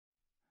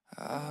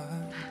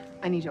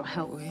I need your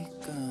help. We're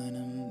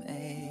gonna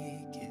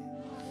make it.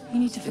 You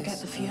need to forget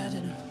the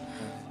Fjorden.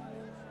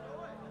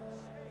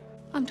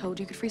 I'm told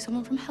you could free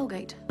someone from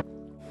Hellgate.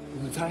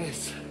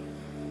 Matthias.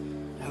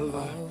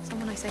 Helvar.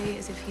 Someone I say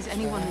as if he's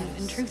anyone.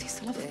 In truth, he's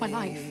the love of my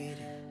life.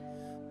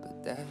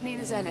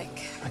 Nina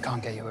Zenik. I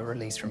can't get you a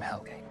release from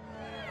Hellgate.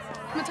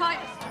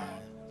 Matthias!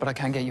 But I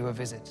can get you a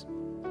visit.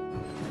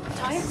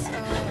 Matthias?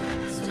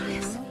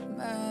 Matthias?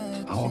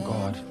 Our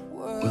God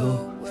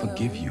will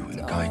forgive you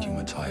and guide you,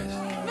 Matthias.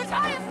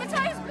 Matthias!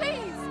 Matthias,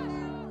 please!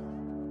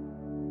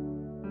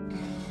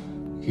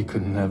 He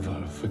could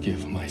never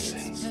forgive my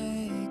sins.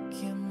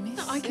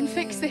 I can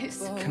fix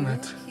this. I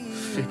cannot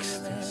fix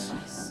this.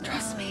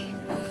 Trust me.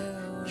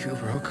 You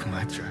broke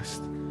my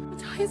trust.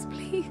 Matthias,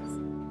 please.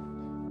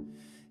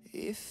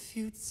 If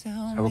you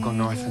tell I will go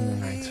north in the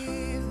night.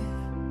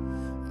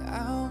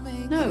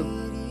 No.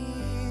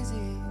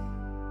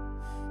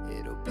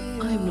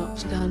 I'm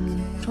not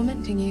done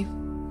tormenting you.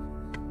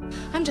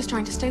 I'm just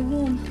trying to stay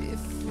warm.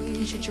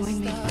 You should join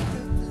me.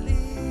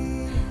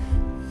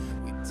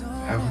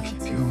 I will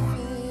keep you warm.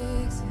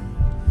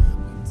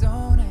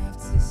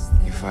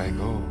 If I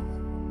go,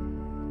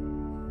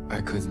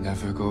 I could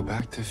never go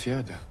back to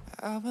Fjorda.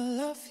 I will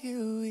love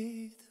you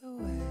either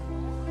way.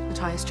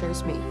 Matthias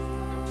chose me,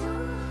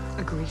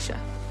 a Grisha,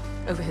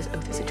 over his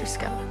oath as a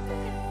Drüskelle.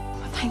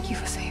 But thank you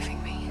for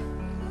saving me.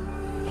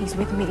 He's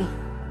with me.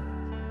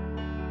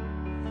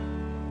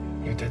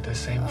 You did the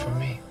same for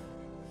me.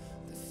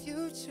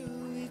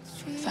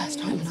 For the first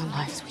time in our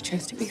lives, we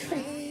chose to be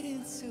free.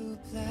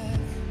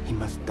 He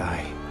must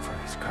die for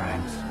his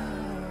crimes.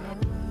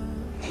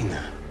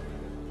 Nina.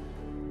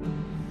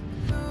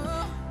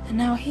 And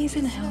now he's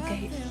in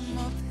Hellgate.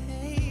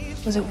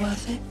 Was it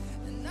worth it?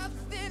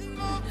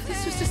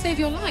 This was to save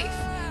your life.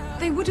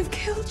 They would have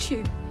killed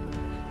you.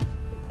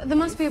 There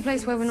must be a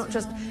place where we're not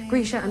just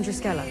Grisha and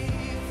Drüskelle.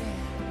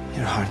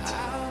 Your heart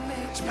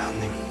is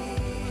pounding.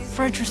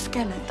 For a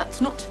Drüskelle, that's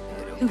not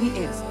who he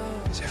is.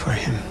 Is it for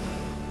him?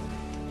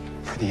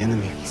 For the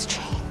enemy? He's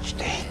changed.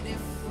 They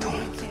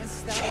don't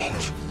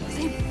change.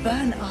 They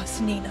burn us,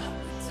 Nina.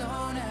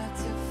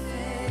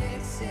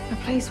 A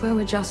place where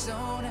we're just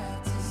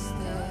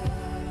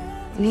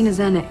Nina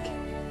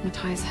Zenik,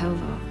 Matthias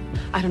Helvar.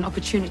 I had an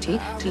opportunity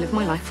to live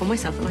my life for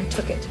myself, and I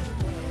took it.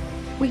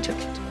 We took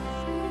it.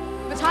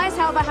 Matthias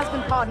Helvar has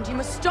been pardoned. You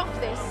must stop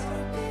this.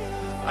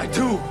 I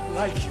do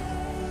like you.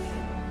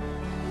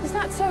 Is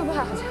that so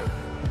bad?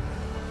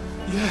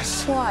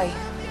 Yes. Why?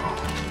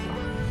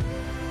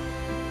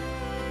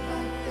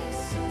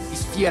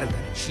 He's Fjorda,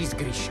 she's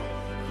Grisha.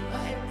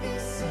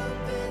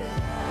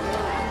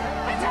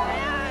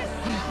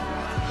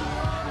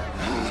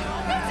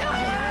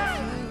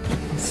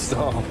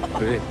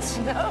 Stop it.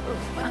 No.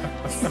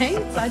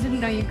 Thanks. I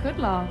didn't know you could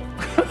laugh.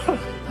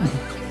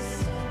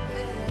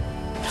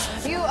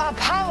 You are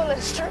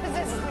powerless to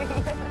resist me.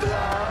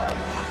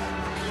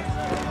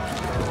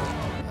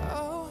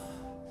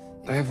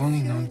 I have only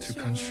known two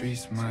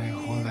countries my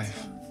whole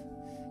life.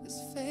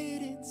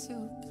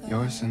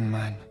 Yours and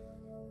mine.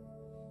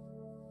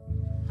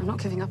 I'm not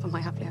giving up on my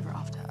happily ever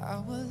after.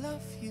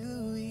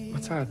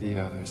 What are the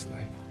others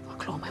like? I'll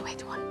claw my way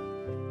to one.